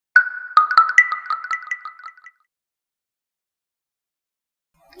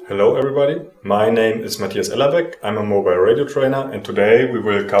Hello everybody, my name is Matthias Ellerbeck, I'm a mobile radio trainer and today we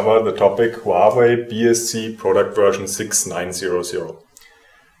will cover the topic Huawei BSC product version 6900.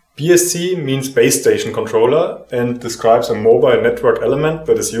 BSC means base station controller and describes a mobile network element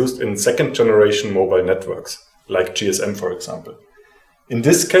that is used in second generation mobile networks, like GSM for example. In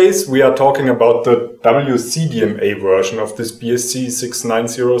this case we are talking about the WCDMA version of this BSC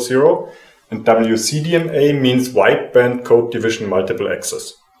 6900, and WCDMA means wideband code division multiple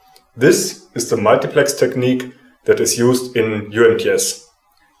access. This is the multiplex technique that is used in UMTS.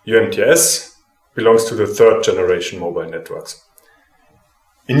 UMTS belongs to the third generation mobile networks.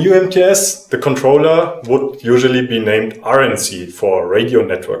 In UMTS, the controller would usually be named RNC for Radio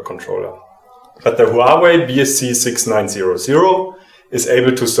Network Controller. But the Huawei BSC 6900 is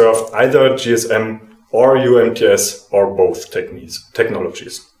able to serve either GSM or UMTS or both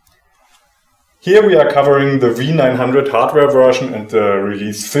technologies. Here we are covering the V900 hardware version and the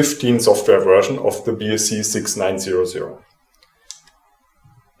release 15 software version of the BSC 6900.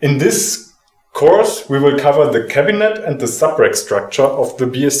 In this course we will cover the cabinet and the subrack structure of the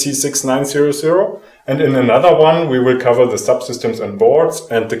BSC 6900, and in another one we will cover the subsystems and boards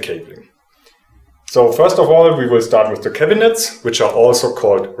and the cabling. So first of all we will start with the cabinets, which are also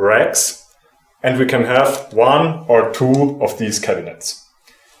called racks, and we can have one or two of these cabinets.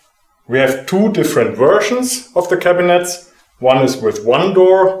 We have two different versions of the cabinets. One is with one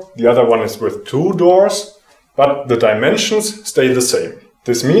door, the other one is with two doors, but the dimensions stay the same.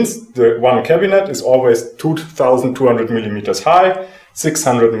 This means the one cabinet is always 2200 millimeters high,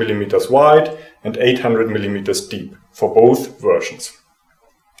 600 millimeters wide, and 800 millimeters deep for both versions.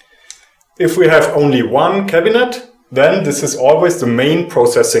 If we have only one cabinet, then this is always the main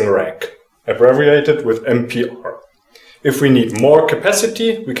processing rack, abbreviated with MPR. If we need more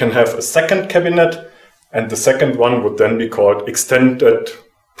capacity, we can have a second cabinet, and the second one would then be called extended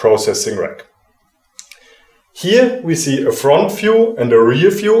processing rack. Here we see a front view and a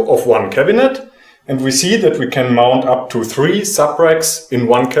rear view of one cabinet, and we see that we can mount up to 3 subracks in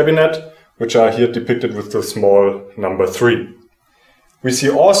one cabinet, which are here depicted with the small number 3. We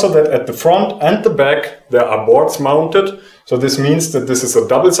see also that at the front and the back there are boards mounted, so this means that this is a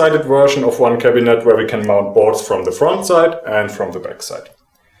double-sided version of one cabinet where we can mount boards from the front side and from the back side.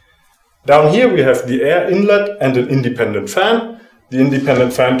 Down here we have the air inlet and an independent fan. The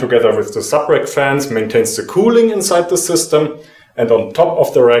independent fan together with the subrack fans maintains the cooling inside the system, and on top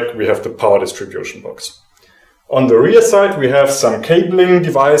of the rack we have the power distribution box. On the rear side we have some cabling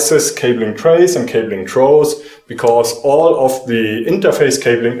devices, cabling trays and cabling throws, because all of the interface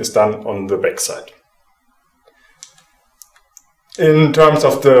cabling is done on the back side. In terms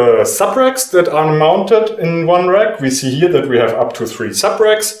of the subracks that are mounted in one rack, we see here that we have up to 3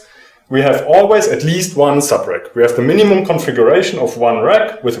 subracks. We have always at least one subrack. We have the minimum configuration of one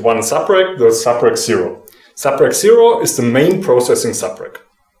rack with one subrack, the subrack 0. Subrack 0 is the main processing subrack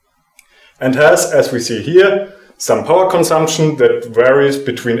and has, as we see here, some power consumption that varies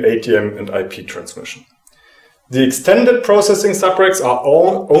between ATM and IP transmission. The extended processing subracks are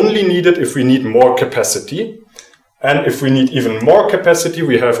only needed if we need more capacity. And if we need even more capacity,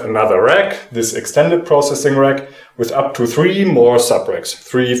 we have another rack, this extended processing rack, with up to 3 more subracks,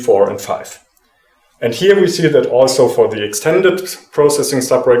 3, 4 and 5. And here we see that also for the extended processing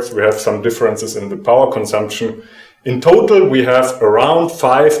subracks we have some differences in the power consumption. In total we have around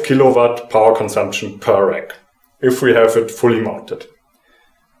 5 kilowatt power consumption per rack, if we have it fully mounted.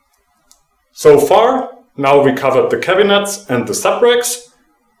 So far, now we covered the cabinets and the subracks,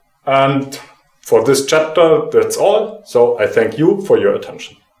 and for this chapter that's all, so I thank you for your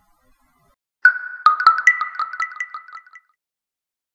attention.